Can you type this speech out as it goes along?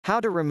How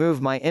to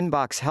remove My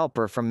Inbox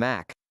Helper from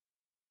Mac.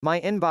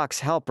 My Inbox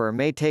Helper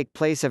may take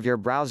place of your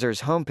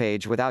browser's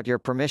homepage without your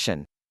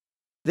permission.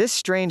 This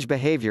strange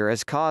behavior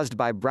is caused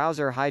by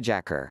Browser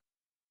Hijacker.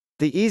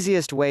 The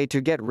easiest way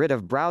to get rid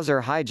of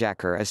Browser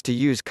Hijacker is to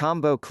use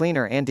Combo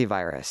Cleaner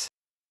Antivirus.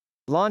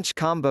 Launch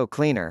Combo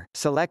Cleaner,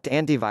 select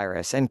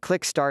Antivirus and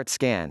click Start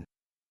Scan.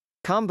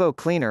 Combo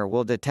Cleaner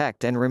will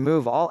detect and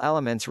remove all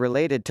elements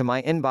related to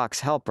My Inbox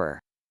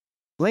Helper.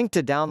 Link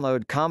to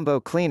download Combo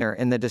Cleaner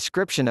in the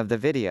description of the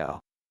video.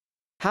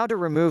 How to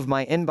remove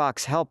My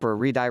Inbox Helper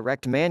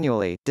redirect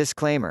manually.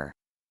 Disclaimer.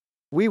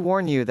 We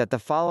warn you that the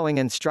following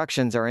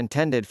instructions are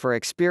intended for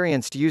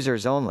experienced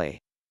users only.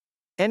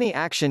 Any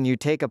action you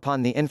take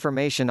upon the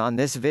information on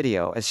this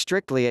video is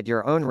strictly at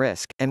your own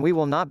risk, and we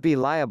will not be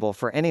liable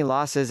for any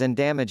losses and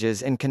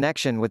damages in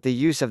connection with the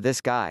use of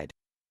this guide.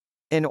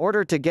 In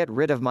order to get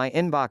rid of My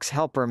Inbox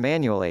Helper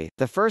manually,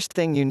 the first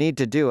thing you need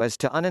to do is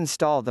to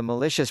uninstall the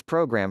malicious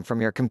program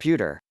from your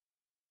computer.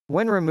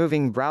 When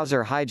removing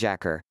Browser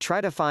Hijacker,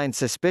 try to find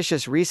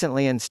suspicious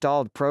recently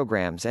installed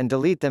programs and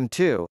delete them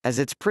too, as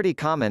it's pretty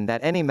common that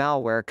any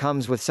malware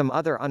comes with some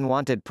other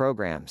unwanted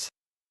programs.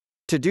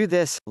 To do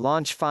this,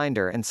 launch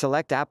Finder and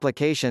select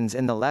Applications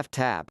in the left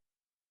tab.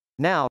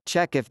 Now,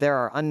 check if there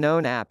are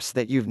unknown apps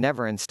that you've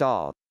never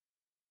installed.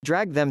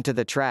 Drag them to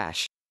the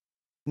trash.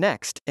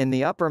 Next, in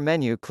the upper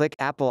menu click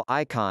Apple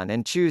icon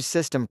and choose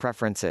System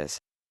Preferences.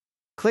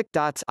 Click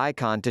Dots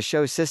icon to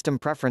show System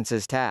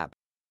Preferences tab.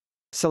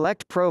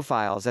 Select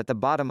Profiles at the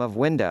bottom of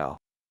window.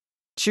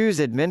 Choose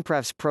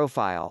AdminPrefs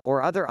Profile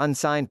or other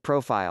unsigned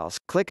profiles,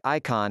 click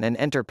icon and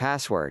enter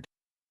password.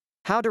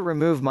 How to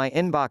remove My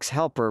Inbox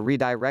Helper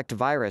redirect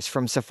virus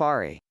from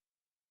Safari.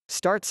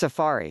 Start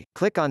Safari,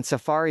 click on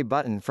Safari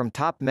button from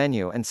top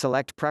menu and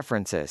select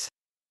Preferences.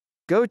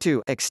 Go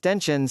to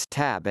Extensions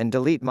tab and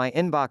delete My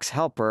Inbox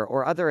Helper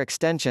or other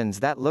extensions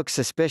that look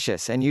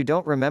suspicious and you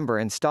don't remember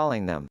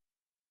installing them.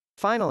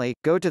 Finally,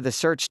 go to the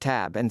Search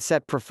tab and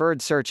set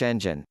Preferred Search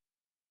Engine.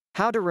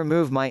 How to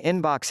remove My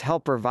Inbox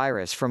Helper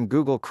virus from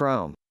Google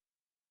Chrome.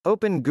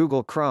 Open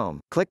Google Chrome,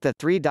 click the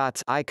three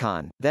dots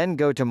icon, then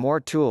go to More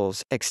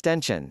Tools,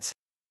 Extensions.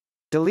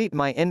 Delete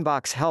My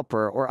Inbox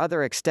Helper or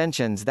other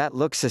extensions that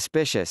look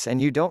suspicious and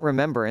you don't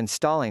remember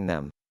installing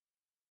them.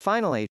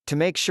 Finally, to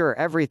make sure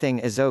everything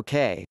is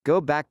okay,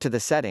 go back to the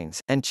settings,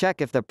 and check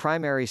if the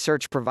primary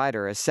search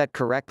provider is set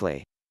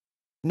correctly.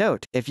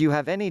 Note, if you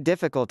have any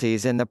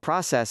difficulties in the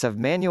process of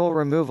manual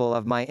removal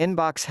of My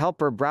Inbox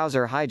Helper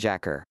Browser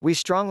Hijacker, we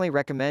strongly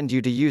recommend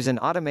you to use an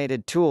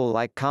automated tool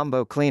like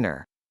Combo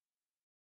Cleaner.